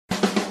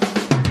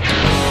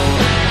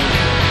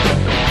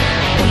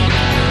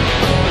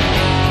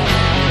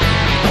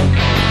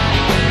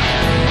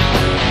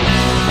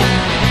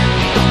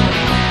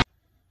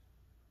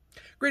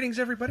Greetings,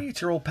 everybody.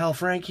 It's your old pal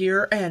Frank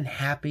here, and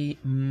happy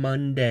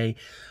Monday.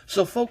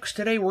 So, folks,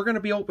 today we're going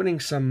to be opening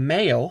some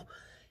mail.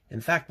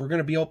 In fact, we're going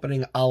to be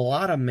opening a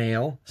lot of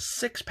mail,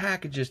 6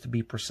 packages to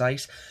be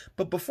precise.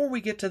 But before we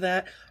get to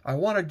that, I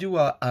want to do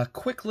a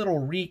quick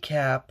little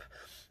recap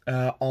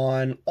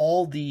on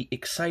all the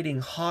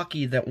exciting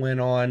hockey that went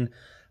on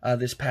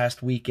this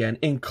past weekend,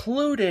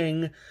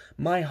 including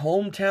my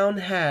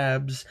hometown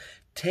Habs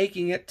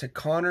taking it to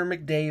Connor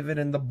McDavid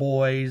and the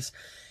boys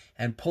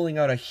and pulling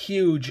out a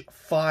huge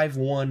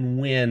 5-1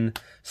 win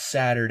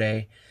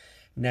Saturday.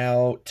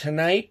 Now,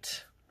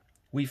 tonight,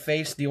 we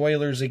face the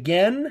Oilers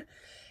again,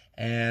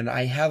 and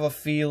I have a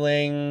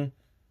feeling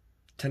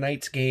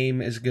tonight's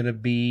game is going to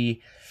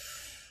be,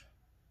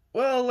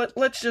 well,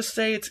 let's just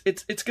say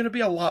it's going to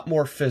be a lot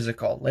more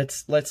physical.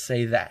 Let's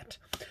say that.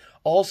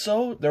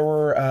 Also, there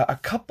were a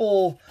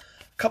couple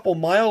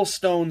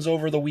milestones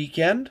over the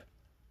weekend.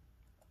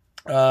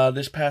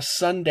 This past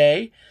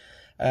Sunday,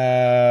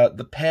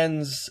 the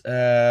Pens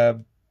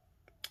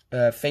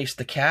faced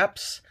the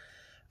Caps.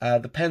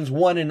 The Pens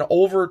won in not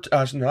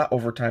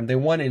overtime. They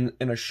won in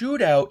a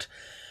shootout.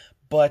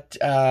 But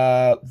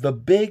the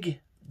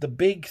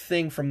big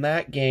thing from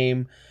that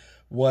game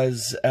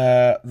was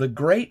the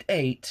Great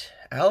Eight.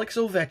 Alex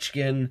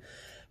Ovechkin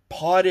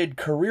potted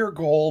career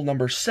goal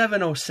number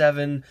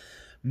 707,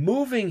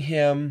 moving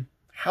him,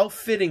 how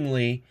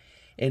fittingly,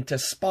 into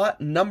spot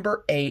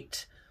number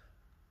 8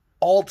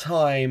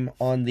 all-time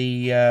on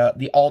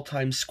the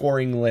all-time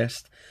scoring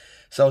list.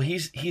 So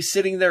he's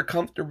sitting there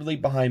comfortably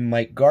behind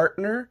Mike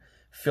Gartner,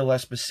 Phil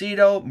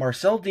Esposito,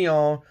 Marcel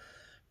Dion,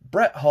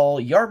 Brett Hull,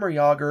 Jaromir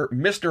Jagr,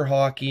 Mr.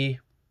 Hockey,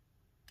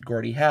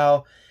 Gordie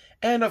Howe,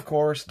 and of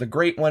course the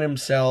great one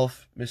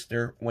himself,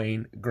 Mr.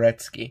 Wayne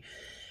Gretzky.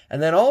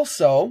 And then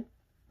also,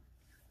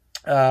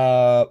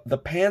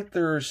 the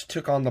Panthers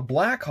took on the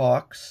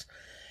Blackhawks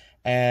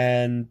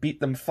and beat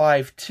them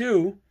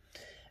 5-2.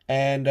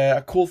 And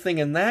a cool thing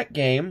in that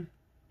game,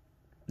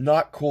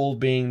 not cool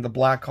being the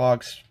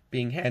Blackhawks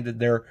being handed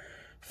their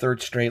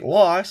 3rd straight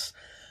loss,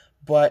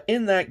 but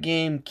in that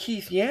game,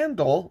 Keith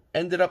Yandel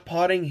ended up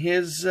potting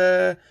his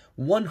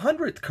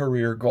 100th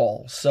career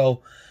goal.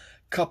 So,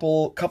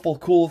 couple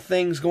cool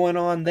things going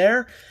on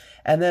there.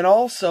 And then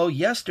also,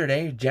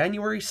 yesterday,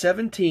 January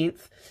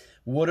 17th,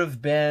 would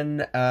have been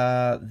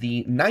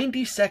the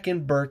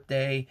 92nd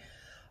birthday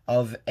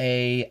of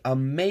a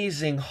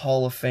amazing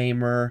Hall of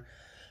Famer.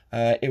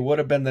 It would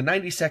have been the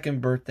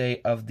 92nd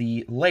birthday of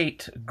the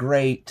late,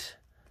 great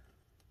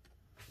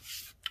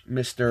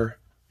Mr.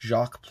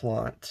 Jacques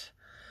Plante,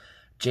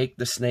 Jake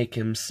the Snake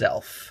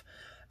himself.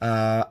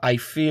 I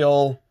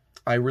feel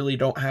I really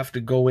don't have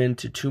to go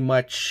into too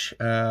much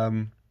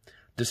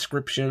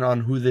description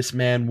on who this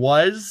man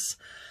was.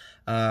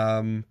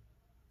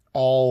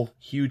 All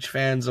huge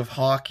fans of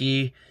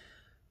hockey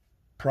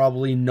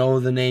probably know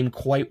the name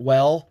quite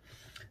well,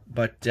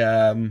 but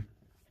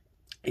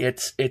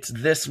it's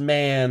this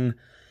man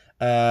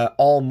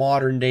all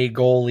modern day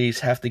goalies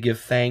have to give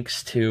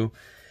thanks to,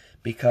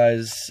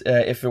 because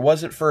if it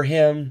wasn't for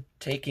him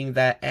taking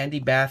that Andy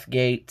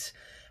Bathgate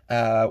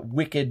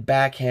wicked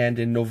backhand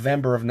in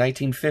November of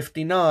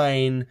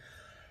 1959,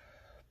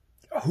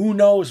 who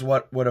knows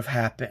what would have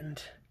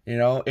happened. You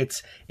know,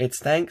 it's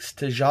thanks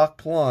to Jacques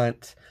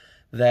Plante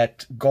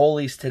that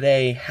goalies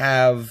today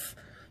have,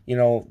 you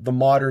know, the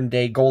modern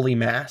day goalie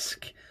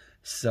mask.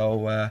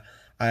 So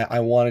I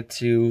wanted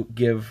to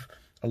give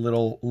a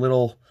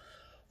little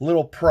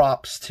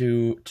props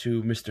to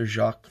Mr.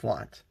 Jacques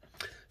Plante.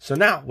 So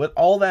now, with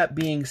all that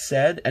being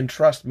said, and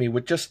trust me,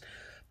 with just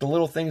the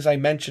little things I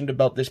mentioned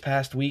about this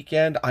past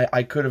weekend,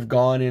 I could have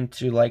gone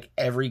into like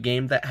every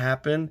game that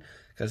happened,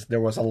 because there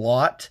was a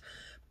lot,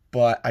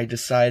 but I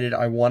decided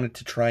I wanted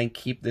to try and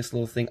keep this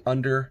little thing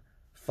under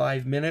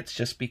 5 minutes,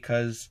 just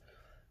because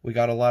we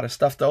got a lot of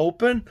stuff to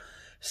open.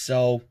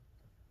 So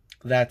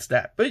that's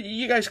that. But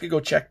you guys could go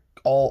check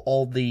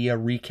all the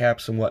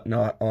recaps and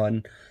whatnot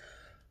on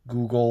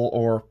Google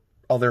or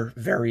other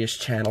various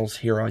channels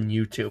here on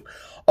YouTube.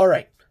 All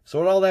right, so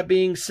with all that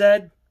being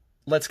said,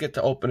 let's get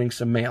to opening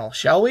some mail,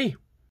 shall we?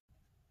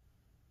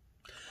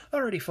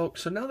 Alrighty,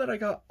 folks, so now that I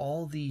got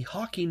all the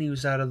hockey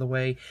news out of the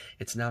way,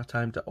 it's now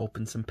time to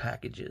open some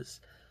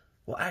packages.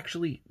 Well,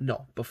 actually,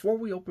 no. Before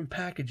we open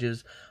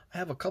packages, I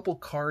have a couple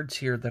cards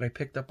here that I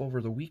picked up over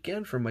the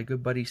weekend from my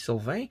good buddy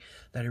Sylvain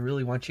that I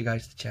really want you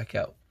guys to check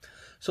out.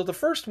 So the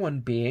first one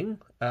being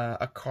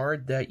a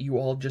card that you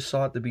all just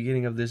saw at the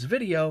beginning of this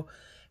video,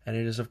 and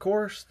it is, of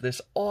course,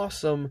 this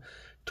awesome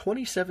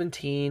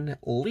 2017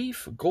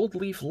 Gold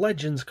Leaf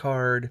Legends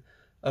card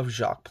of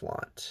Jacques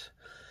Plante.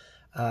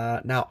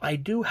 Now, I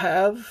do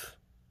have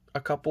a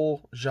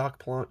couple Jacques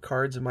Plante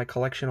cards in my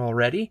collection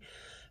already.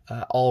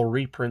 All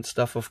reprint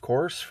stuff, of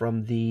course,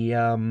 from the,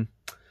 I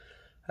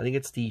think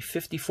it's the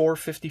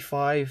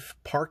 54-55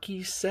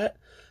 Parky set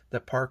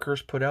that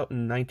Parkhurst put out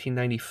in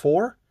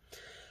 1994.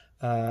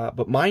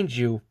 But mind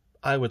you,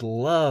 I would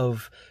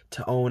love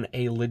to own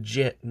a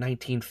legit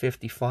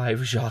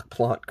 1955 Jacques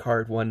Plante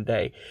card one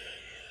day.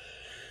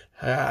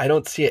 I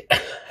don't see it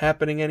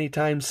happening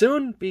anytime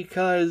soon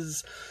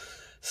because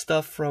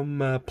stuff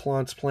from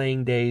Plant's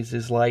playing days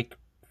is like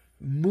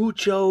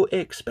mucho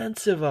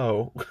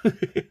expensivo.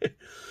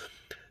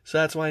 So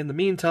that's why in the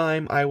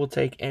meantime, I will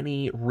take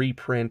any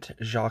reprint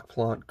Jacques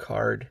Plante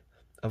card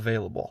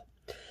available.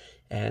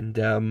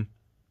 And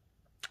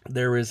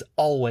there is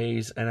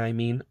always, and I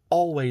mean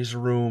always,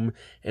 room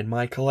in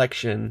my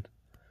collection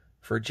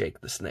for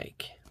Jake the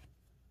Snake.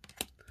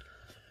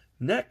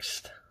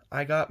 Next,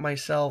 I got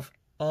myself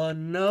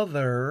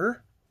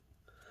another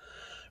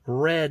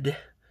red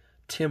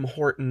Tim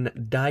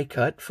Horton die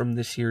cut from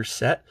this year's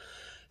set.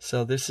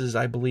 So this is,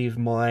 I believe,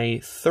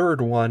 my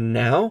third one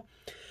now.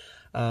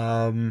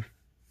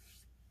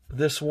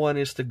 This one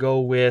is to go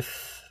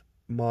with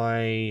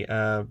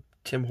my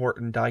Tim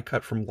Horton die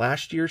cut from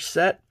last year's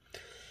set.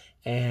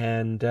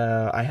 And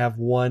I have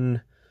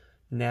one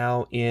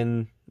now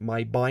in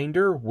my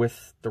binder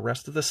with the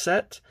rest of the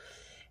set.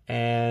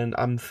 And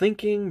I'm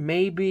thinking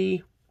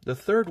maybe the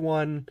third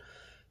one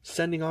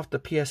sending off to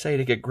PSA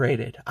to get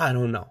graded. I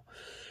don't know.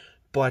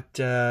 But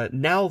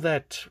now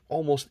that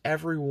almost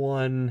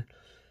everyone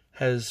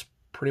has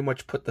pretty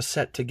much put the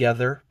set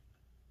together,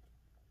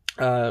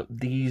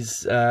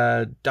 these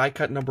die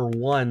cut number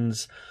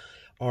ones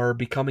are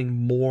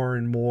becoming more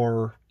and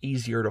more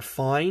easier to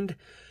find.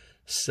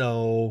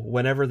 So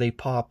whenever they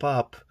pop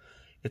up,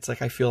 it's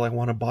like I feel I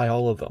want to buy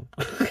all of them.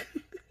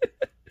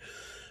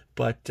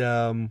 But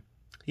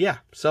yeah,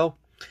 so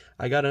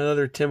I got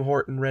another Tim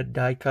Horton red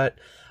die cut.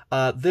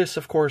 This,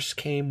 of course,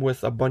 came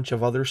with a bunch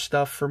of other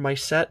stuff for my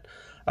set.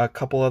 A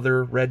couple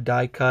other red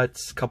die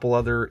cuts, a couple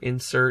other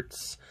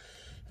inserts.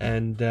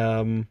 And,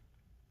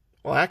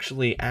 well,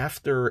 actually,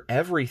 after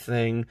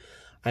everything,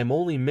 I'm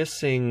only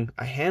missing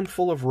a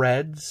handful of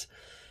reds.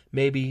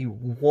 Maybe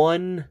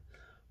one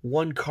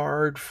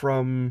card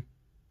from,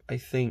 I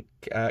think,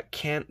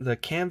 the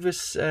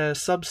Canvas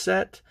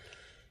subset.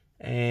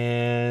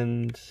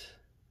 And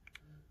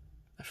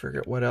I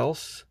forget what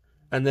else.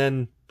 And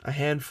then a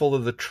handful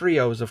of the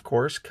trios, of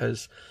course,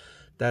 because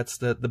that's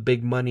the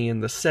big money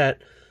in the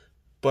set.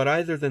 But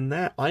other than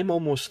that, I'm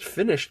almost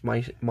finished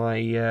my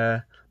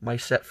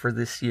set for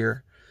this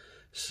year.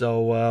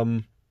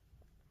 So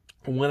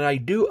when I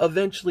do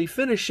eventually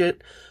finish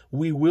it,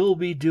 we will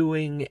be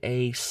doing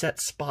a set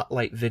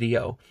spotlight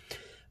video.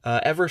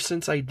 Ever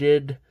since I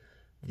did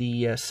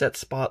the set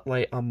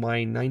spotlight on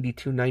my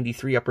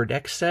 92-93 Upper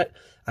Deck set,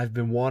 I've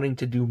been wanting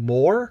to do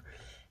more,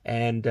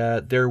 and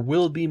there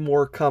will be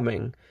more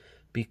coming,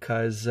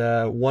 because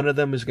one of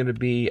them is going to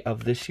be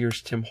of this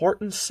year's Tim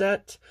Horton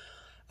set.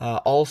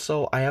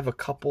 Also, I have a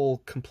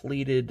couple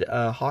completed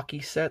hockey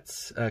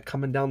sets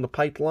coming down the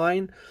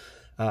pipeline.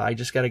 I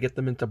just got to get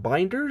them into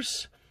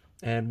binders,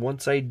 and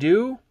once I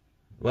do,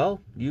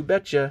 well, you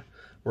betcha,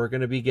 we're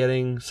going to be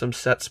getting some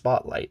set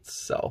spotlights.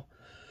 So,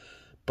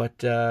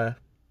 but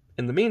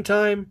in the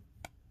meantime,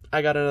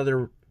 I got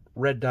another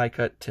red die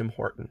cut Tim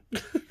Horton.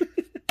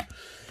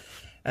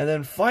 And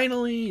then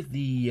finally,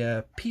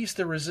 the piece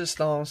de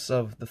resistance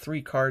of the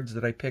 3 cards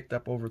that I picked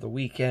up over the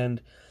weekend.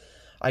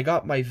 I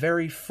got my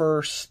very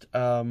first,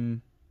 I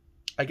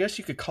guess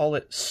you could call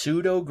it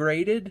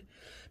pseudo-graded,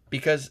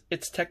 because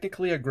it's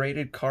technically a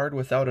graded card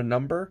without a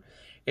number.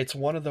 It's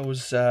one of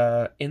those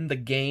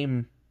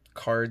in-the-game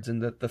cards in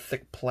the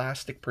thick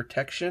plastic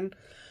protection.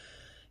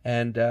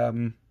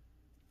 And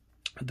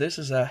this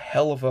is a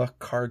hell of a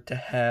card to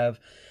have,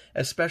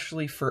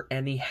 especially for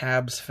any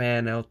Habs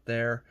fan out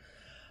there.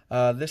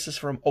 This is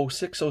from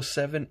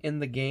 06-07 in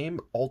the game,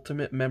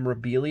 Ultimate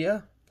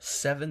Memorabilia,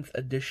 7th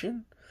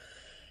edition.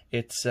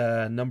 It's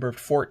numbered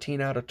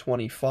 14 out of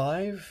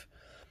 25.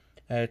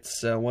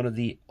 It's one of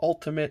the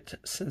Ultimate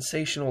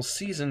Sensational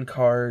Season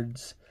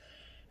cards,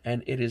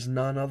 and it is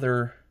none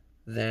other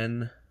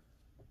than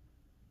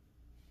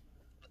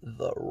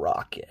the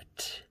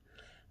Rocket.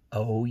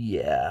 Oh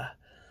yeah.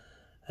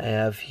 I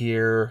have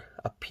here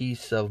a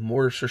piece of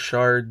Maurice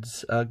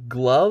Richard's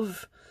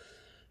glove,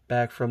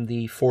 back from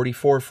the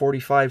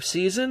 44-45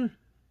 season.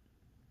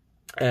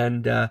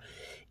 And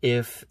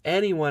if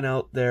anyone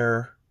out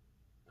there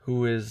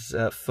who is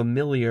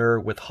familiar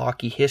with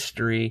hockey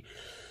history,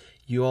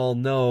 you all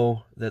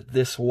know that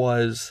this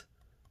was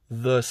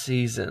the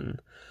season.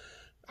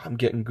 I'm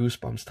getting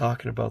goosebumps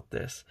talking about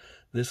this.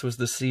 This was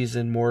the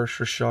season Maurice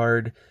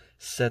Richard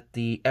set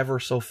the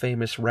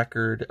ever-so-famous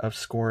record of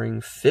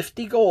scoring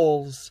 50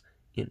 goals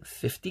in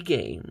 50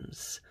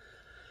 games.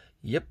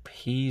 Yep,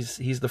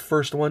 he's the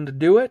first one to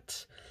do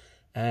it.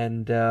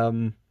 And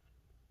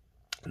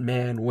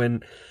man,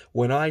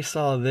 when I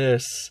saw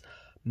this,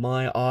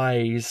 my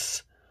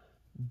eyes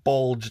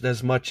bulged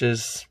as much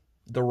as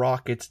the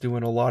Rocket's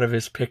doing a lot of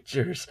his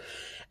pictures.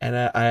 And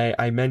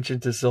I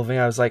mentioned to Sylvain,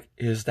 I was like,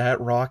 is that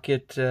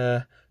Rocket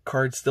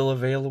card still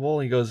available?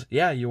 He goes,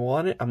 yeah, you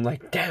want it? I'm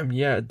like, damn,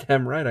 yeah,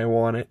 damn right I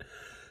want it.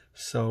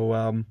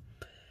 So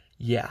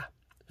yeah,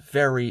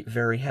 very,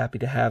 very happy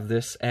to have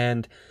this.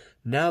 And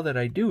now that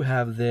I do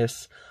have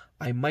this,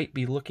 I might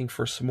be looking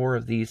for some more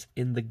of these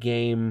in the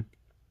game,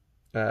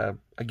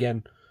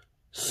 again,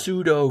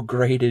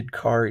 pseudo-graded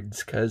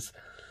cards, because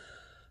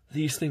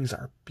these things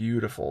are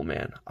beautiful,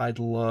 man. I'd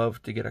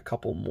love to get a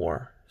couple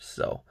more.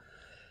 So,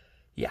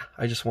 yeah,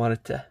 I just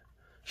wanted to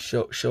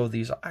show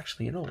these.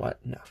 Actually, you know what?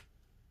 No.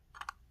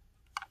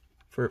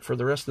 For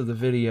the rest of the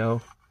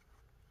video,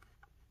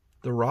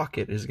 the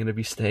rocket is going to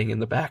be staying in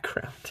the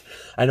background.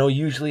 I know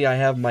usually I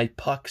have my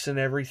pucks and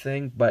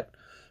everything, but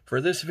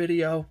for this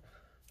video,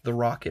 the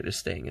rocket is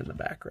staying in the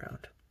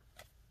background.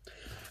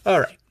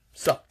 Alright,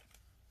 so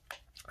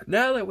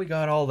now that we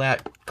got all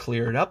that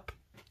cleared up,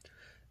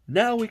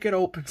 now we can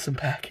open some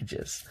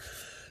packages.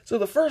 So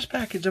the first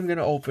package I'm going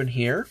to open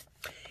here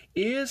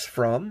is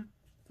from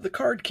the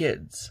Card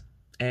Kids.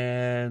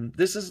 And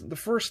this is the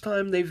first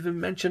time they've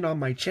been mentioned on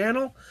my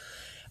channel.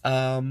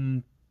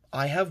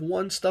 I have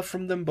won stuff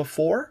from them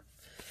before.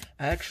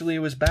 Actually, it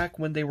was back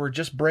when they were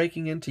just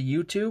breaking into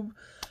YouTube.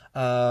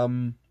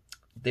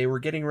 They were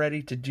getting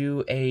ready to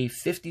do a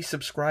 50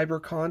 subscriber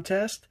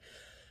contest.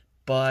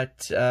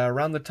 But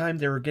around the time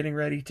they were getting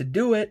ready to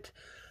do it,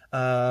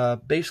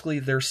 basically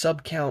their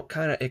sub count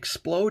kind of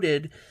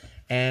exploded.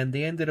 And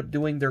they ended up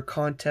doing their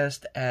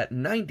contest at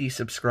 90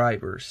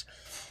 subscribers.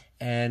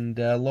 And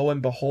lo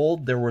and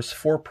behold, there was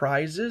 4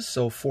 prizes,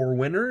 so 4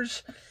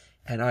 winners.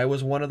 And I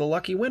was one of the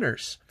lucky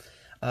winners.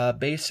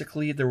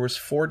 Basically, there was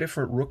 4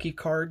 different rookie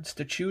cards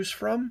to choose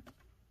from.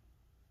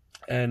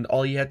 And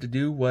all you had to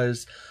do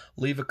was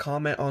leave a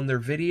comment on their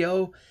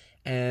video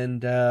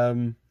and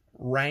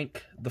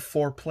rank the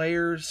 4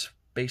 players,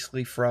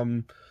 basically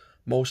from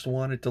most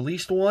wanted to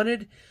least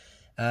wanted.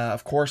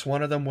 Of course,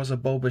 one of them was a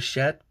Bo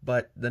Bichette,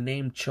 but the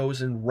name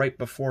chosen right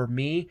before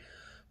me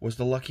was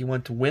the lucky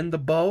one to win the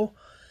Bo.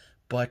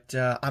 But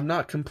I'm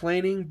not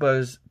complaining,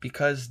 because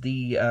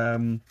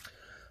the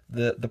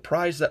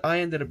prize that I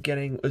ended up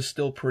getting was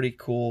still pretty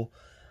cool.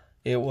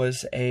 It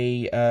was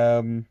a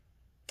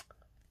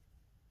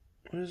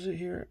what is it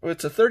here? Oh,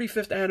 it's a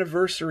 35th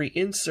anniversary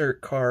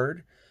insert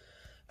card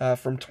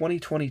from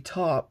 2020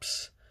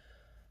 Topps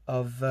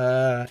of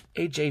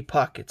AJ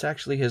Puck. It's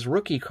actually his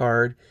rookie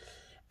card,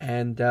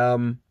 and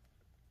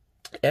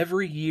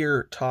every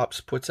year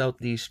Topps puts out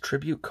these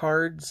tribute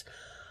cards.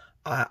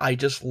 I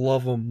just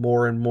love them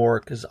more and more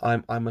because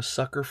I'm a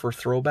sucker for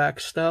throwback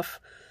stuff,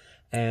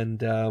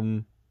 and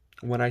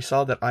when I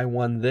saw that I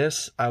won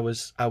this, I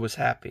was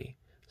happy.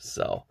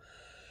 So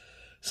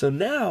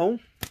now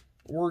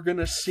we're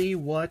gonna see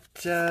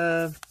what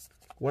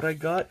I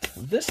got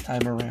this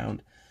time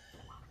around.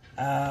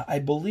 I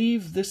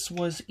believe this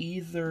was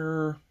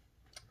either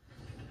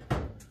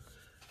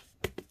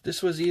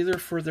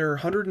for their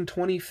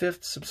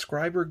 125th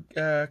subscriber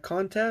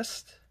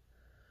contest,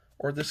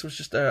 or this was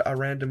just a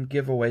random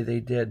giveaway they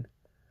did.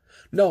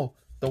 No,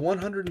 the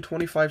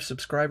 125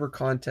 subscriber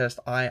contest,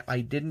 I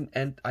didn't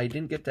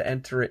get to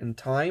enter it in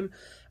time,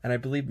 and I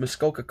believe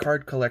Muskoka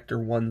Card Collector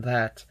won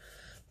that.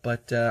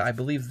 But I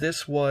believe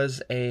this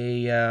was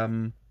a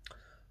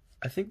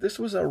I think this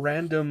was a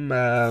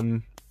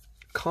random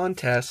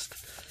contest,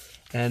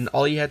 and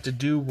all you had to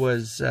do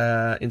was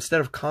instead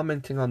of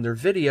commenting on their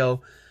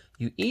video,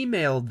 you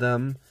emailed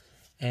them,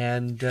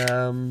 and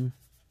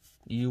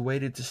you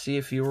waited to see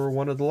if you were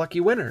one of the lucky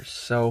winners.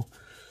 So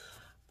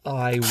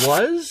I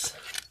was,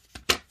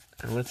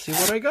 and let's see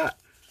what I got.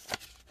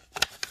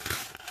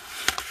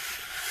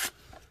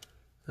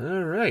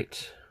 All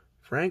right,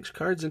 Frank's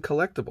Cards and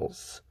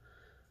Collectibles.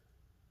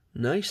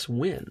 Nice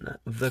win,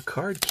 the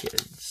Card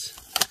Kids.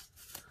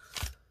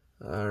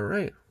 All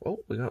right. Oh,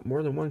 we got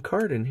more than one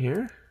card in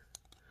here.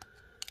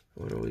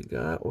 What do we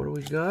got? What do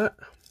we got?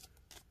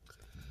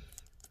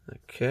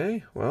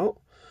 Okay, well,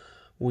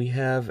 we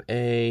have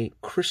a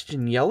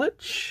Christian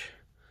Yelich.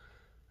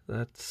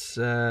 That's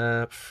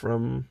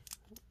from,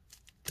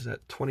 is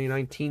that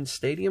 2019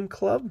 Stadium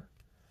Club?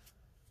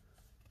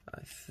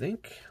 I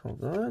think.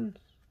 Hold on.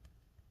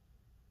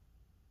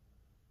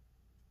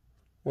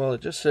 Well,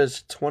 it just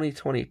says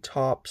 2020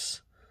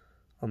 Topps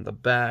on the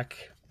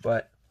back,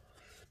 but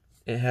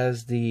it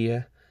has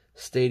the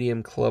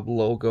Stadium Club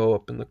logo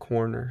up in the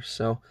corner.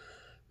 So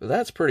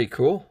that's pretty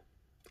cool.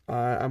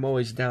 I'm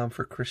always down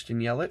for Christian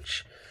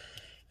Yelich.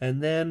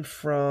 And then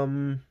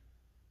from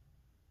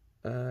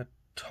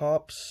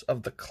Topps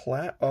of the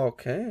Class.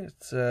 Okay,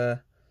 it's I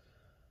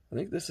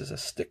think this is a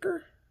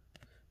sticker.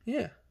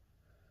 Yeah,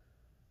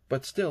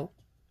 but still,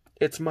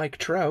 it's Mike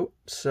Trout.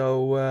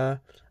 So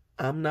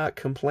I'm not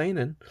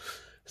complaining.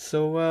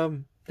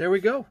 So there we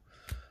go.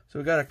 So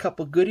we got a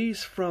couple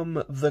goodies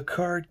from the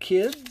Card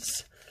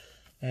Kids,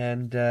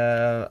 and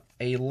a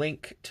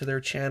link to their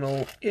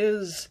channel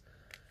is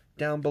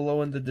down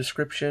below in the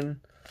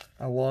description,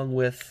 along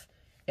with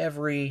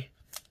every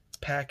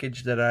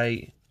package that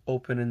I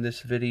open in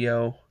this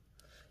video.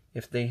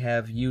 If they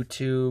have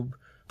YouTube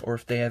or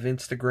if they have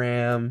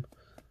Instagram,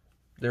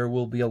 there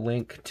will be a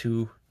link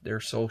to their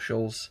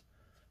socials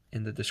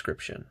in the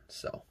description.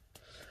 So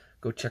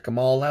go check them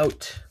all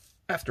out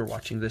after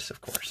watching this, of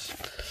course.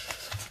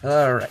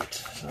 Alright,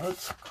 so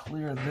let's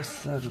clear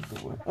this out of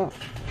the way. Oh,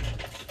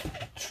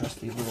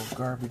 trusty little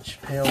garbage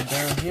pail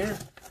down here,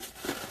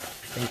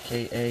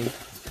 aka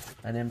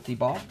an empty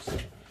box.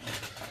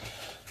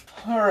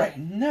 Alright,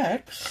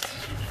 next,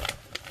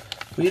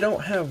 we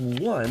don't have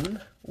one,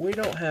 we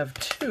don't have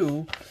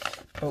two,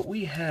 but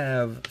we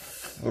have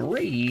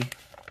 3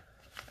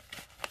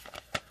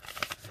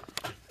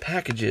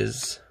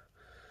 packages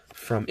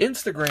from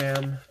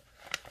Instagram,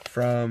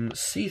 from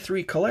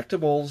C3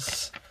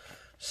 Collectibles.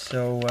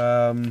 So,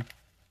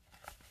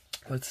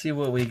 let's see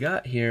what we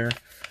got here.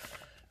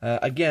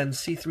 Again,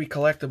 C3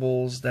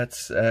 Collectibles,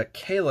 that's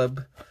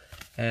Caleb,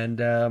 and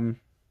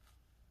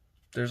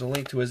there's a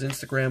link to his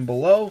Instagram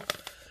below.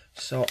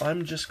 So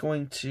I'm just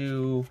going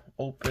to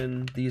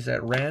open these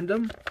at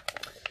random,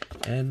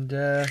 and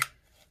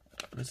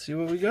let's see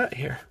what we got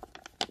here.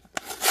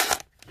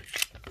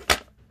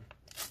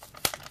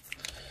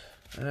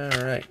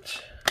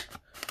 Alright,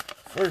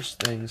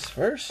 first things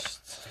first.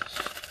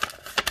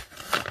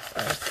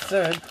 I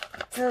said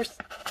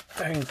first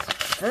things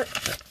first.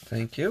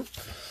 Thank you.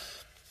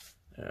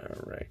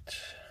 Alright.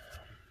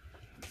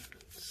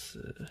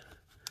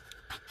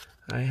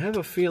 I have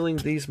a feeling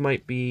these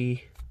might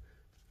be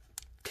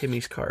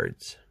Timmy's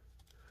cards,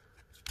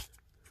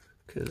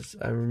 because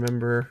I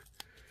remember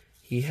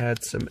he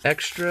had some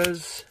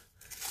extras,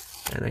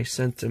 and I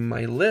sent him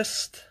my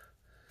list,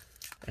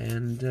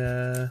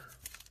 and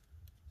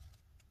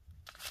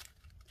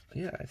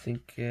yeah, I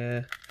think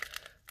they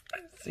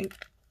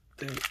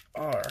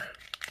are.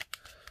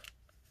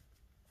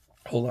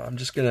 Hold on, I'm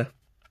just gonna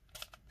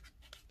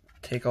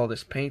take all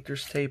this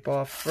painter's tape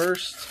off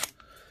first,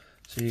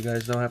 so you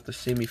guys don't have to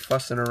see me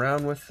fussing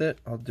around with it.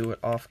 I'll do it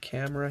off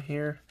camera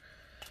here.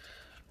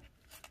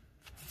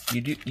 You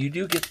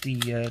do get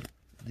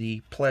the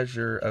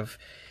pleasure of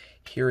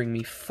hearing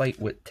me fight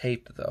with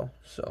tape, though.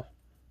 So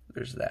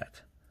there's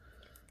that.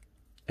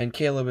 And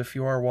Caleb, if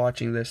you are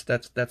watching this,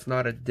 that's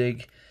not a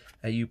dig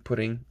at you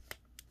putting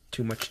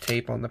too much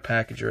tape on the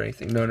package or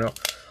anything. No.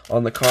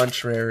 On the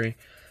contrary,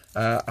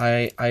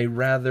 I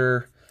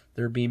rather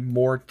there be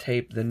more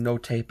tape than no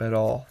tape at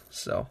all.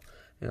 So,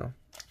 you know,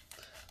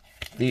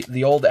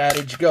 the old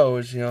adage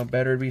goes, you know,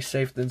 better be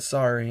safe than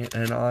sorry,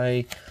 and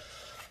I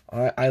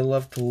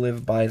love to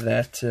live by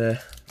that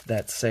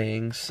that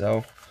saying.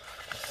 So,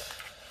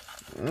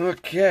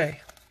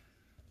 okay,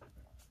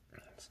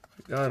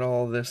 got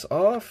all this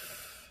off.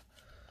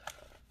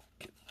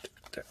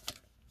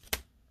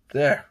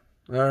 There.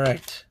 All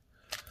right.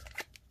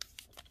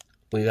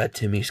 We got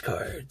Timmy's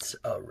cards.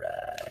 All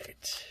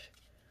right.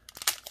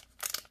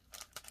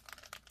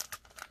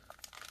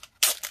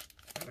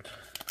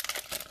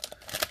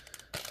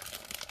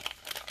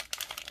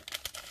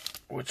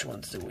 Which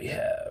ones do we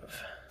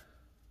have?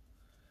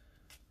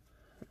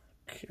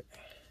 Okay.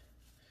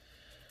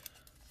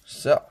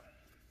 So,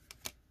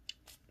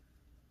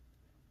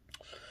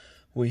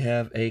 we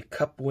have a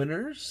cup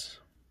winners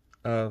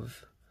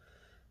of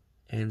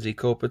Anze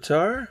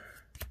Kopitar.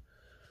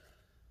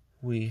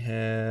 We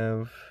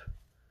have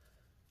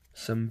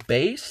some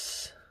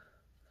base,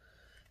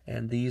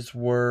 and these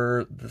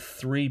were the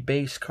 3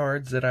 base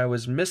cards that I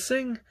was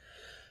missing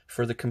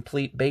for the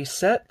complete base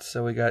set.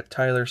 So we got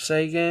Tyler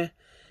Seguin,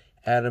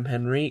 Adam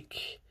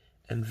Henrique,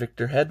 and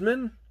Victor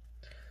Hedman.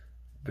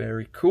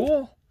 Very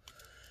cool.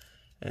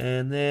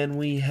 And then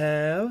we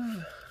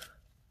have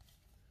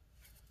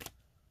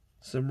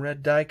some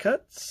red die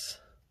cuts.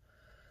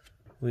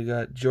 We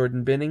got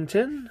Jordan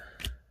Binnington,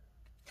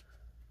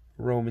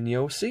 Roman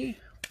Josi,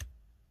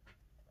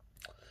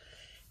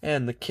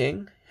 and the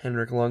King,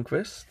 Henrik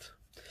Lundqvist,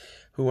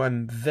 who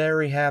I'm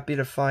very happy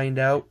to find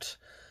out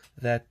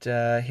that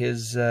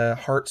his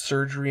heart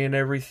surgery and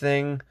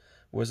everything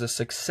was a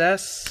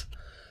success.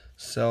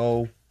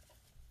 So,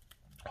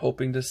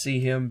 hoping to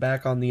see him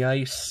back on the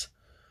ice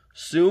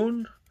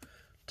soon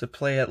to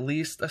play at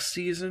least a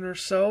season or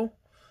so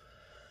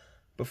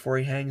before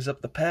he hangs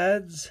up the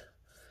pads.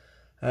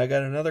 I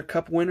got another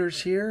Cup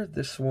winners here.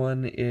 This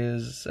one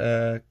is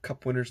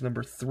Cup winners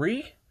number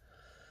 3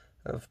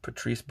 of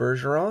Patrice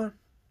Bergeron,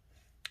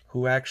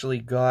 who actually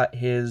got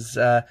his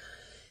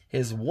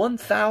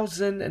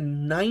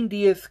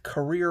 1,090th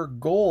career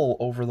goal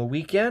over the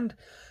weekend.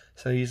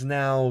 So he's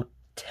now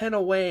 10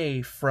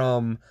 away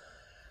from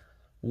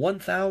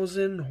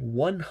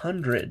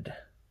 1,100.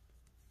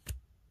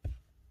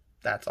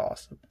 That's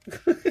awesome.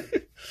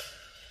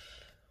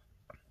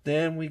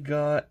 Then we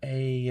got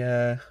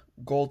a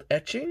gold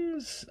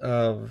etchings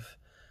of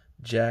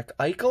Jack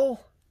Eichel.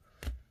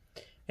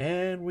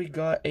 And we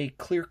got a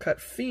clear-cut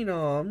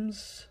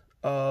phenoms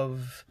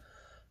of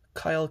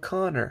Kyle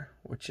Connor,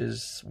 which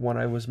is one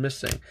I was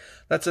missing.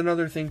 That's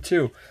another thing,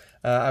 too.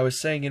 I was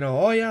saying, you know,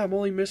 oh yeah, I'm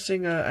only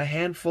missing a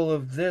handful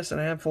of this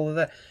and a handful of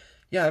that.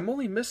 Yeah, I'm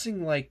only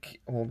missing,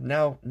 like, well,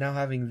 now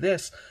having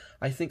this,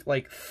 I think,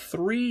 like,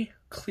 3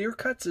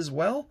 clear-cuts as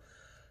well.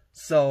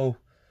 So,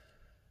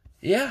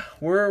 yeah,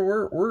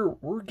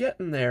 we're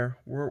getting there.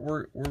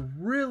 We're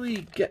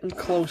really getting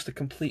close to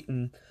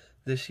completing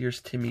this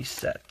year's Timmy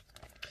set.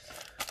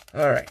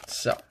 Alright,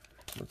 so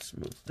let's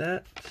move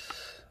that.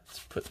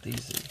 Let's put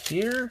these in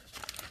here.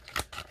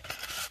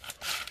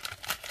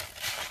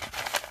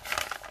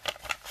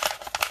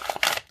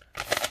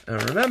 Now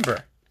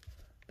remember,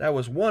 that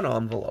was 1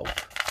 envelope.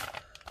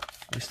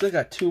 We still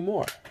got 2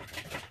 more.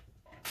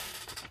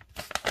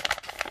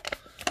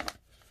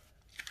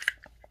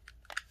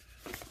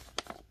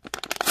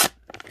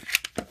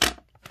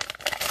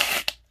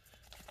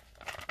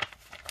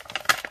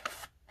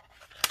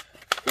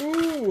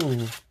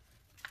 Ooh.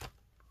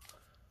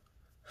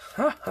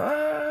 Ha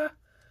ha.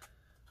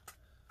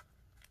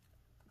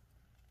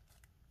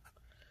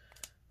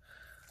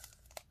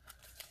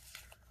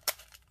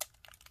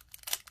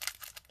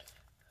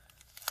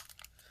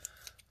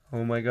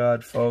 Oh my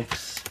God,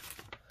 folks.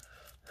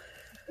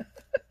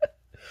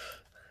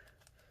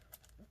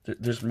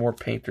 There's more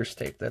painter's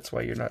tape. That's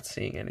why you're not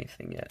seeing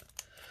anything yet.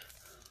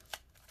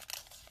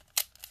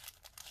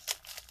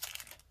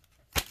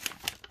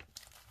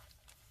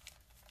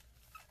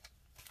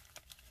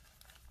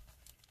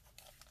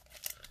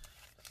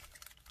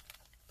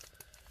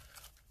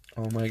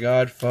 Oh my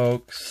God,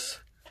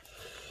 folks.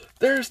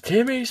 There's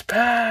Timmy's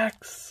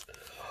packs.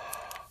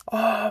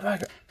 Oh my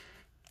God.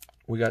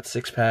 We got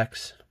 6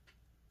 packs.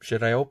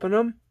 Should I open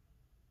them?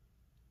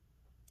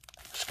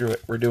 Screw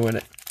it. We're doing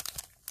it.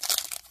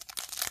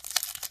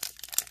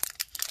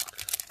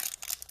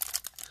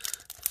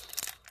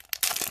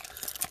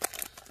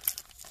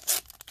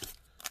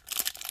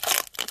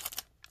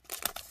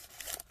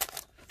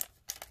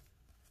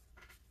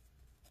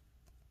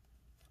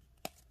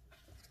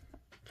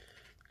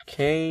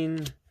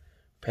 Kane,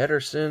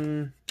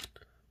 Pedersen.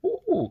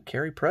 Ooh,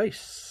 Carey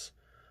Price.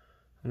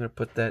 I'm going to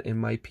put that in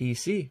my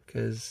PC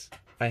because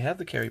I have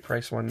the Carey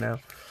Price one now.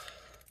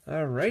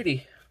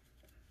 Alrighty.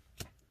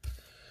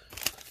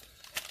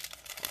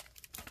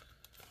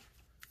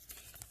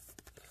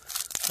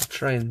 I'll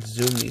try and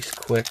zoom these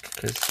quick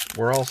because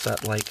we're also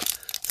at like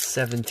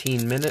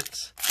 17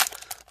 minutes.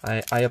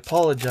 I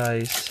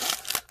apologize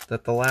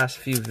that the last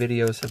few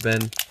videos have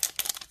been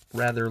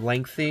rather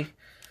lengthy,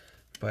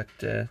 but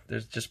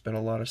there's just been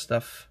a lot of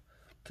stuff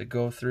to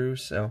go through.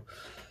 So,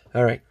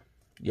 alright.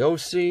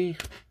 Yossi,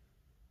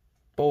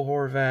 Bo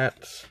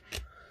Horvat,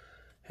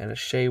 and a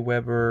Shea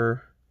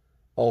Weber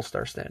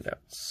All-Star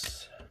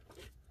Standouts.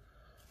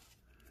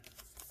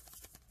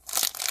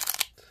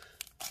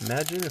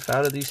 Imagine if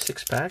out of these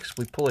 6 packs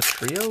we pull a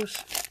trios.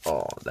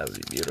 Oh, that would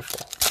be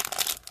beautiful.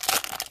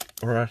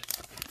 Or a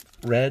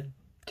red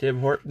Tim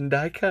Horton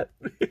die cut.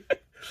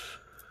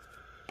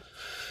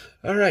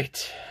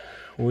 Alright.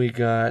 We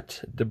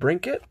got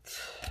DeBrincat,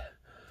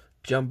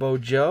 Jumbo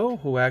Joe,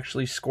 who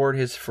actually scored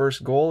his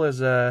first goal as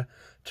a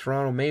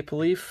Toronto Maple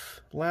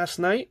Leaf last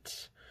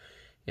night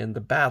in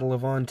the Battle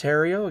of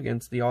Ontario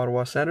against the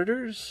Ottawa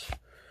Senators.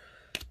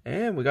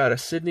 And we got a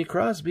Sidney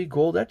Crosby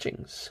gold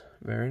etchings.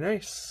 Very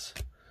nice.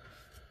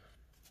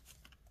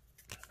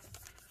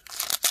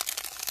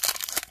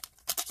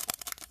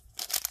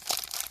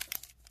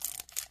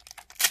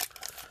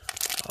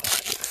 Oh,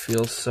 it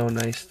feels so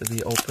nice to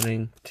be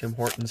opening Tim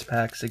Hortons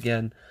packs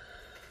again.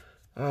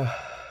 Oh.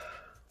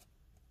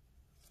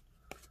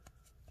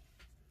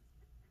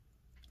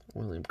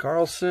 William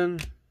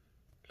Karlsson,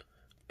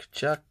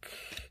 Kachuk,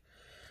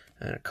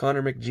 and a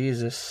Connor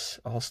McJesus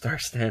All-Star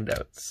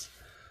Standouts.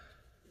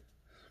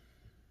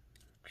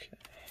 Okay.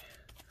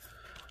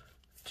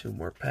 2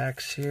 more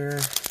packs here.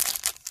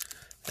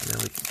 And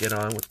then we can get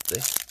on with the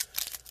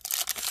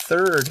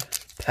 3rd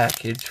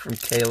package from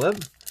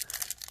Caleb.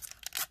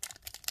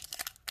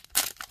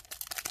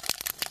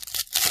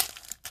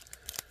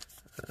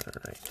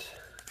 Alright.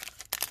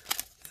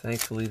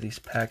 Thankfully, these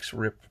packs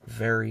rip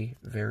very,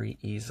 very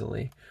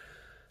easily.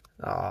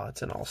 Oh,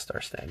 it's an all-star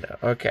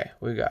standout. Okay,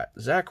 we got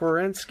Zach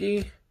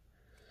Werenski,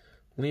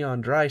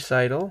 Leon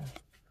Draisaitl,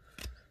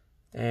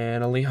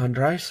 and a Leon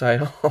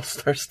Draisaitl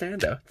all-star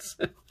standouts.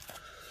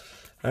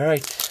 All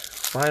right,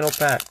 final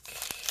pack.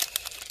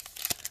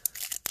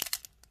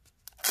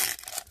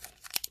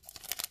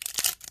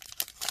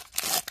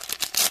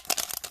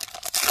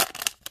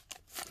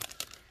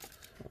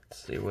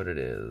 Let's see what it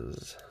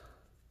is.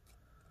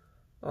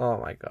 Oh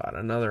my God,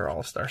 another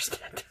all-star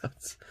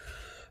standouts.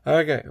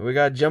 Okay, we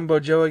got Jumbo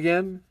Joe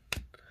again.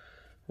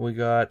 We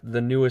got the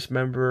newest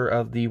member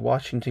of the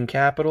Washington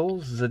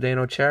Capitals,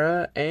 Zdeno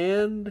Chara,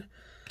 and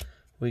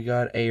we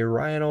got a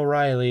Ryan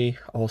O'Reilly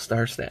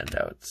All-Star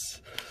Standouts.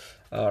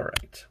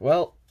 Alright,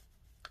 well,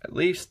 at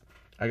least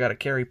I got a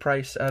Carey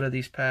Price out of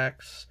these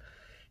packs,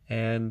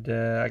 and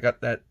I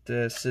got that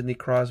Sidney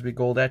Crosby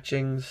gold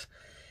etchings.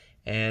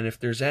 And if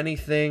there's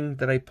anything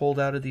that I pulled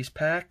out of these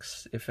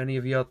packs, if any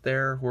of you out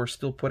there who are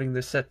still putting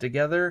this set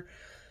together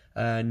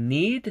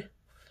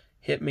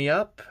hit me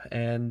up,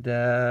 and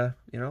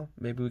you know,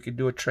 maybe we could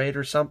do a trade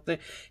or something.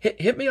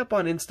 Hit me up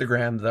on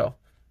Instagram though,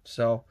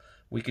 so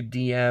we could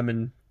DM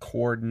and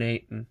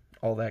coordinate and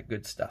all that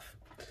good stuff.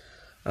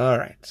 All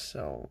right,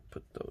 so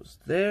put those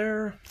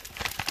there.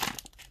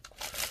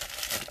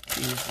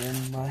 These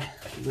in my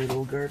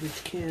little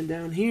garbage can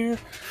down here,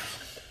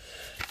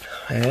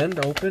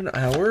 and open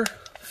our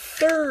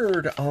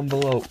 3rd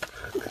envelope.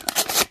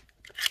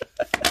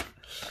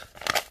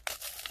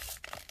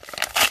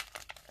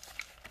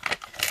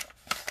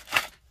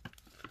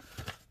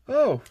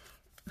 Oh.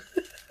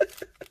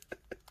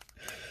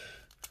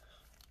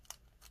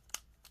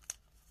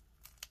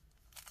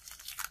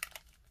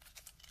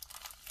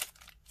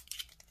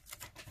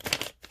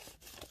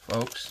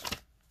 Folks.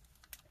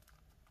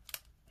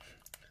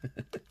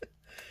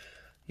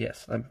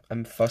 Yes,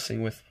 I'm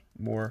fussing with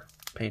more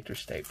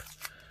painter's tape.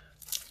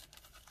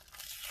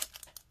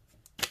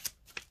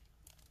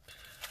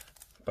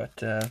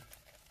 But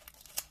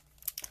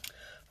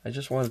I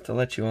just wanted to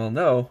let you all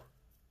know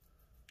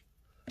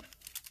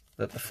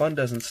that the fun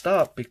doesn't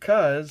stop,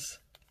 because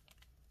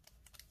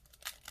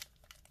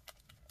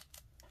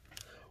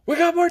we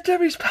got more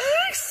Timmy's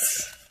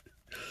packs!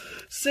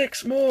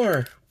 6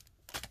 more!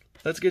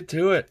 Let's get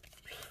to it.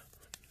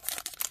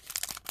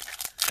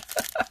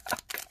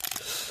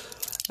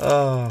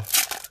 Oh.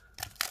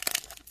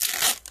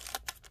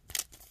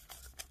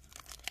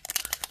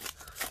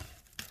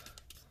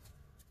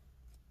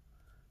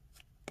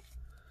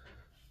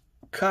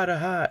 Cotta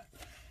Hot,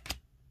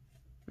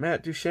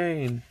 Matt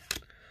Duchene,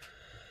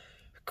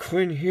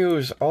 Quinn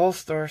Hughes,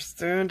 All-Star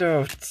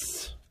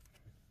Standouts.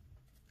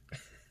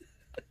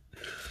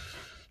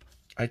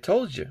 I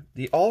told you,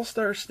 the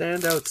All-Star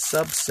Standout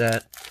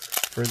subset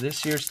for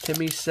this year's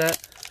Timmy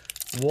set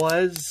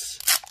was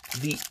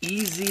the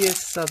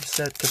easiest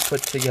subset to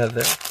put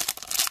together.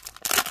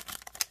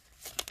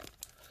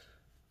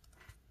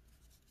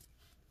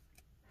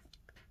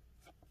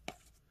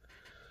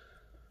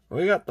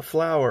 We got the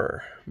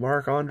Flower,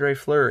 Marc-Andre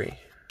Fleury,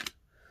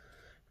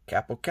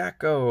 Capo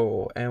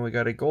Caco, and we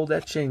got a gold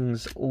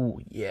etchings.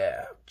 Oh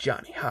yeah,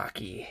 Johnny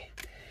Hockey.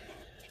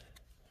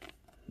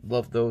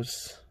 Love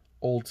those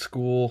old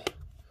school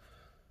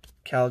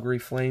Calgary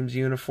Flames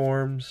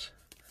uniforms.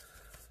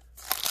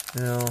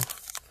 You know,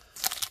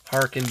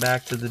 harken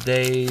back to the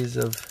days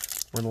of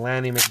when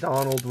Lanny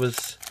McDonald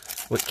was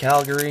with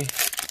Calgary,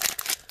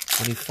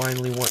 when he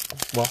finally won.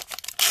 Well,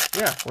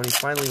 yeah, when he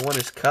finally won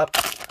his cup.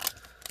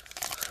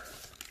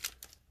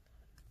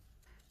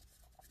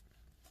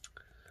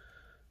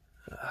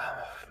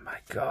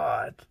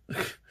 God.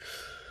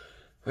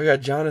 We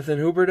got Jonathan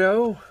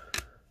Huberdeau,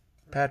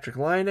 Patrick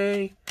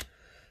Laine,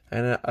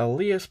 and an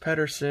Elias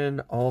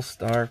Pettersson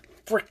All-Star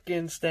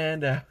frickin'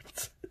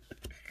 Standout.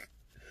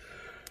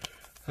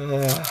 Come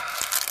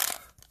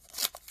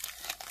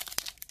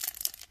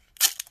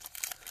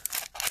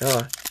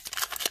on.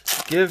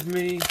 Give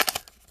me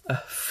a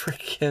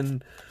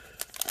frickin'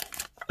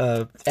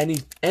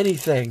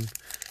 anything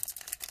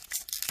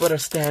but a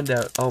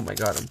standout. Oh my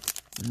god,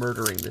 I'm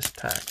murdering this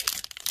pack.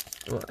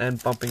 Well,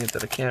 and bumping into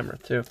the camera,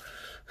 too.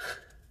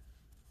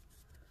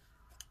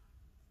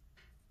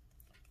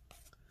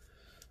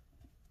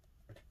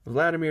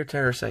 Vladimir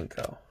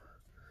Tarasenko,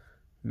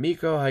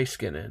 Mikko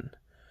Heiskanen,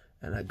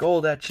 and a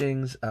gold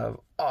etchings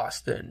of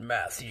Austin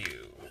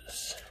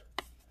Matthews.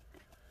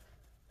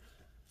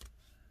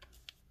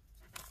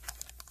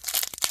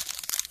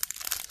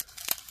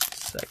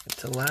 Second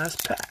to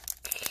last pack.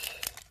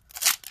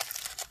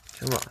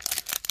 Come on.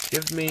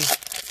 Give me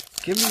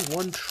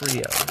one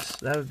trios.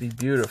 That would be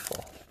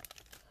beautiful.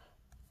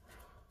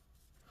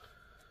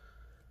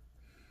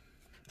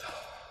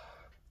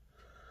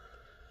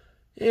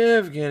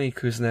 Evgeny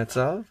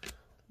Kuznetsov,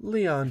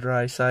 Leon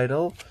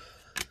Draisaitl,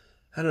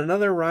 and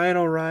another Ryan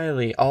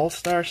O'Reilly.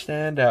 All-Star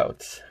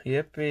Standouts.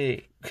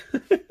 Yippee.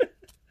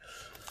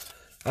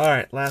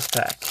 Alright, last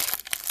pack.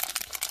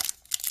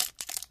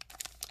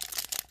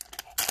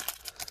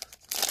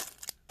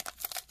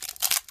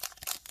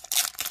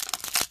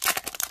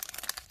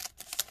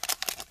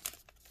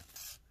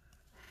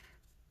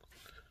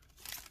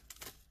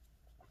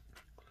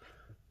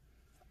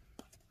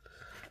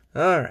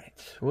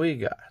 Alright, we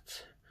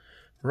got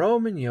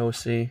Roman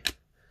Josi,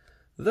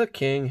 the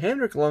King,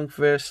 Henrik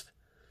Lundqvist,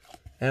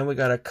 and we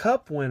got a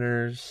cup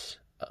winners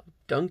of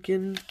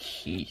Duncan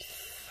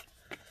Keith.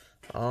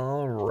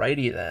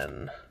 Alrighty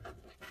then.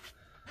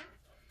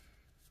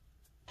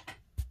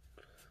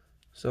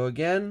 So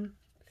again,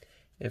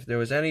 if there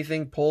was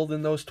anything pulled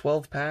in those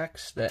 12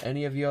 packs that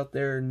any of you out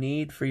there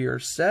need for your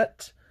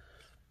set,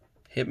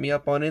 hit me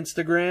up on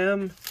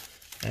Instagram.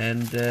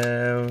 And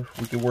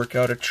we could work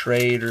out a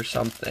trade or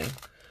something.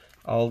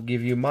 I'll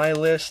give you my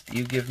list,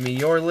 you give me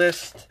your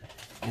list,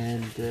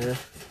 and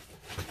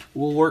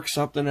we'll work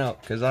something out,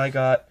 because I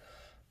got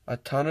a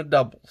ton of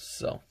doubles.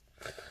 So,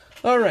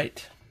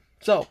 alright.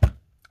 So,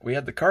 we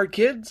had the Card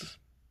Kids.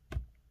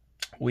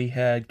 We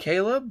had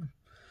Caleb,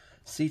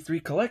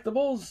 C3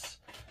 Collectibles.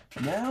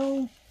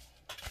 Now,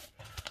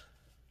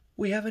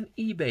 we have an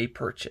eBay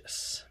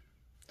purchase.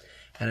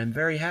 And I'm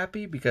very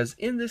happy, because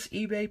in this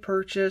eBay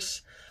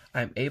purchase,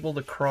 I'm able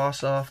to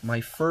cross off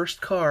my first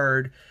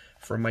card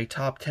from my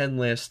top 10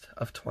 list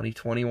of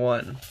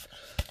 2021.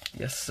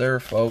 Yes, sir,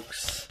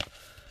 folks.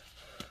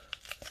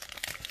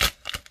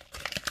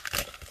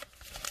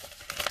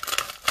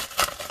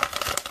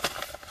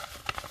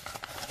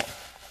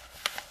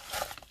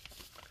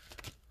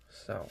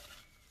 So,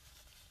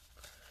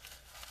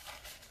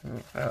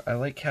 I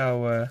like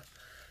how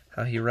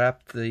he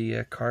wrapped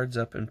the cards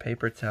up in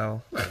paper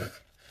towel.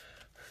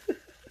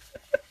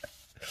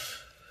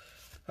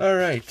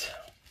 Alright,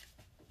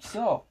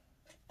 so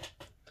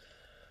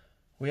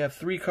we have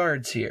 3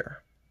 cards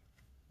here.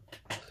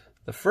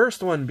 The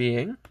first one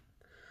being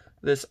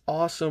this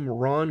awesome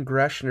Ron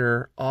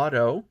Greschner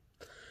auto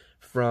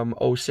from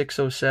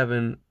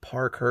 06-07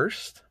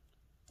 Parkhurst,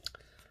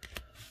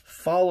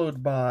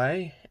 followed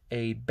by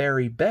a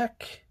Barry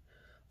Beck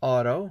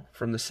auto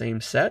from the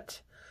same set.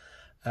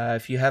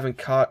 If you haven't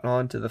caught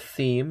on to the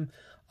theme,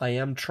 I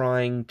am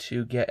trying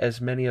to get as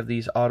many of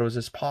these autos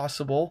as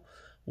possible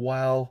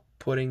while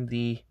putting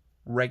the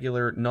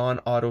regular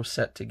non-auto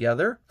set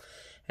together.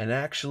 And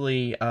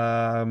actually,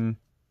 I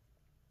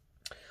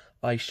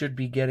should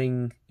be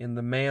getting in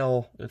the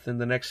mail within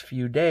the next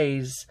few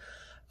days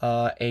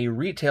a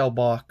retail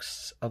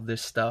box of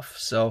this stuff.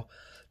 So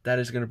that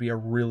is going to be a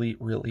really,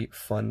 really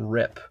fun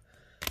rip.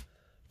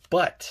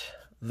 But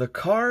the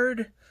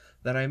card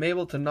that I'm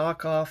able to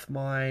knock off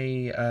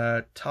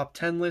my top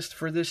 10 list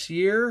for this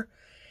year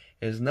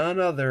is none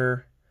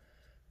other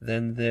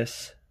than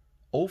this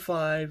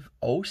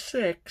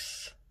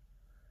 05-06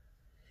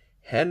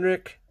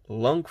 Henrik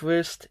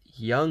Lundqvist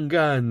Young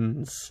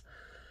Guns.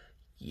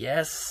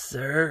 Yes,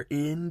 sir,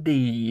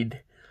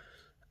 indeed.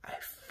 I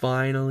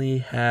finally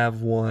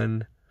have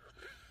one.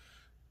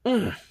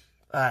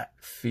 That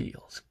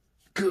feels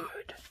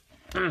good.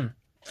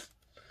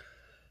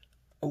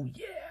 Oh,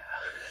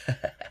 yeah.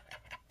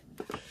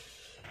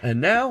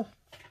 And now,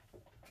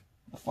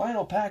 the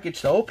final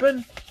package to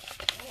open.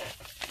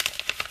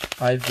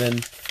 I've been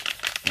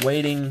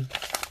waiting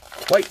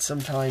quite some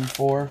time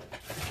for,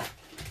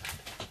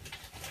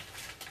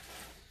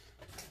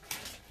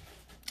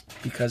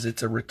 because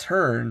it's a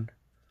return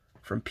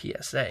from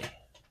PSA.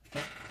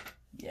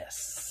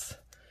 Yes.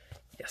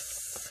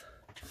 Yes.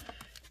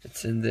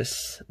 It's in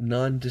this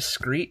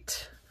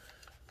non-discreet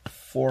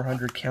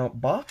 400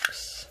 count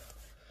box.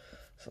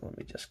 So let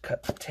me just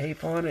cut the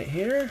tape on it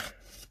here.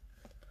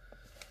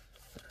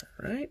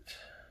 All right.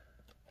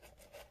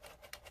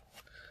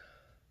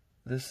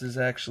 This is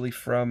actually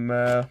from,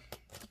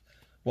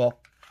 well,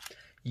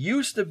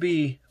 used to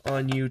be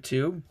on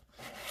YouTube.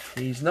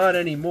 He's not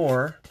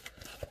anymore,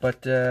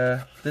 but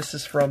this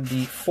is from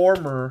the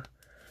former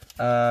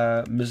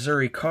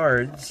Missouri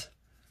Cards.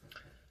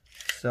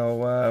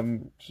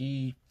 So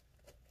he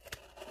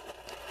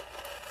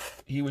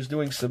was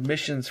doing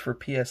submissions for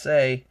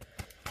PSA,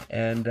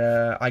 and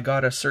I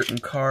got a certain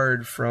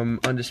card from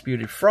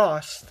Undisputed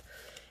Frost,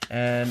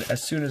 and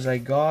as soon as I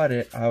got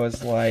it, I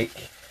was like,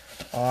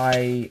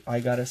 I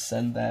gotta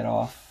send that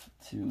off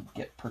to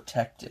get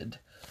protected.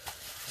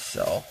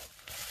 So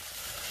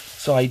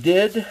I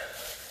did,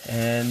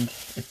 and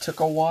it took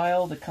a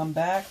while to come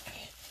back,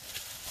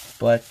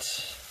 but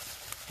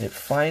it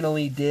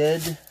finally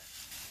did.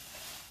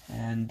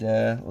 And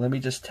let me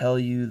just tell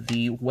you,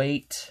 the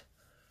wait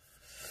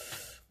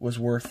was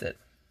worth it.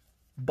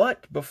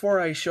 But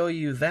before I show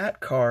you that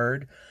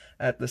card,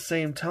 at the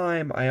same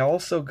time, I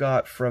also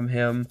got from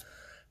him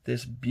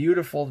this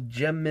beautiful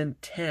Gem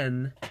Mint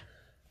 10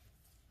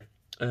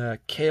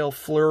 Cale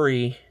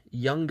Fleury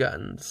Young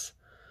Guns.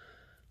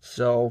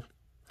 So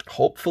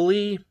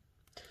hopefully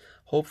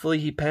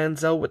he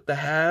pans out with the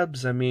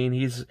Habs. I mean,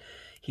 he's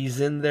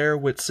in there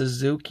with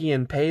Suzuki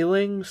and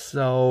Paling,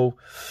 so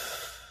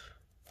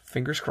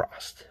fingers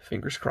crossed.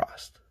 Fingers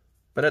crossed.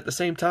 But at the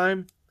same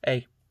time,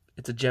 hey,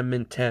 it's a Gem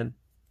Mint 10.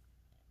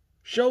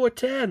 Show a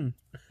 10.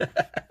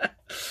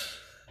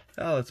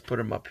 Oh, let's put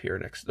him up here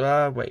next.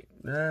 Wait.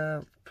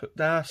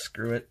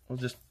 Screw it. We'll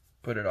just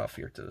put it off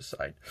here to the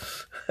side.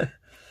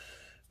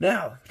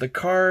 Now, the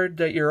card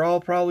that you're all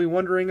probably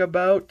wondering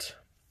about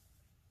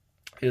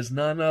is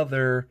none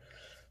other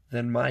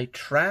than my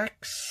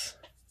Trax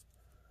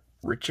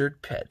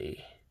Richard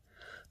Petty.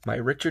 My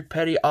Richard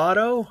Petty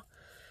auto.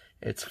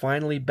 It's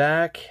finally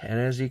back, and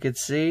as you can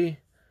see,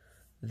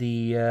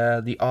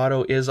 the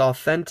auto is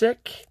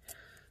authentic.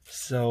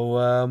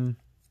 So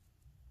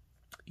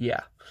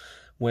yeah,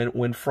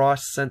 when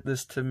Frost sent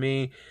this to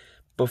me,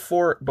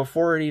 before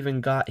it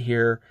even got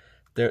here,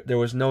 there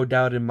was no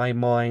doubt in my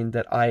mind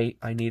that I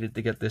needed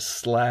to get this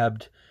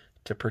slabbed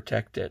to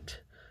protect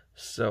it.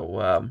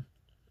 So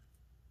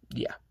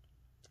yeah,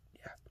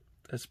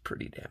 that's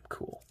pretty damn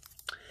cool.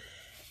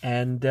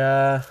 And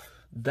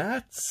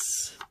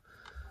that's,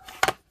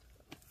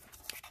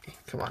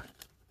 come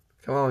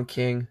on,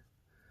 King.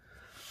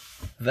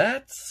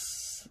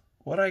 That's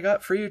what I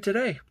got for you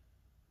today.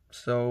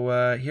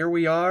 So here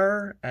we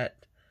are at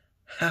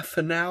half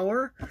an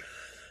hour.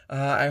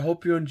 I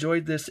hope you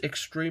enjoyed this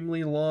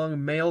extremely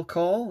long mail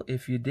call.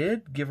 If you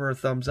did, give her a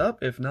thumbs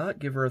up. If not,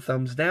 give her a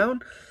thumbs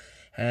down.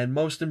 And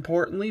most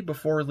importantly,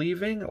 before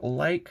leaving,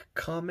 like,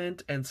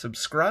 comment, and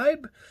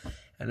subscribe.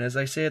 And as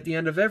I say at the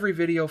end of every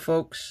video,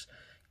 folks,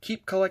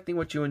 keep collecting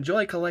what you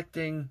enjoy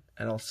collecting,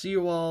 and I'll see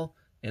you all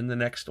in the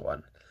next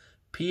one.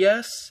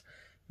 P.S.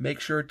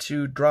 Make sure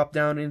to drop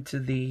down into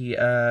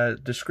the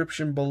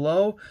description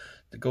below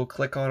to go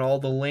click on all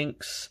the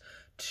links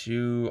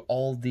to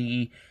all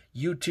the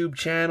YouTube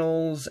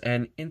channels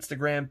and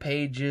Instagram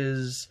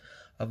pages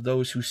of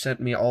those who sent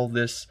me all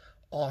this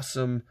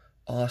awesome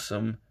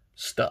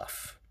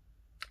stuff.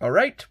 All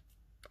right,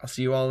 I'll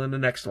see you all in the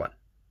next one.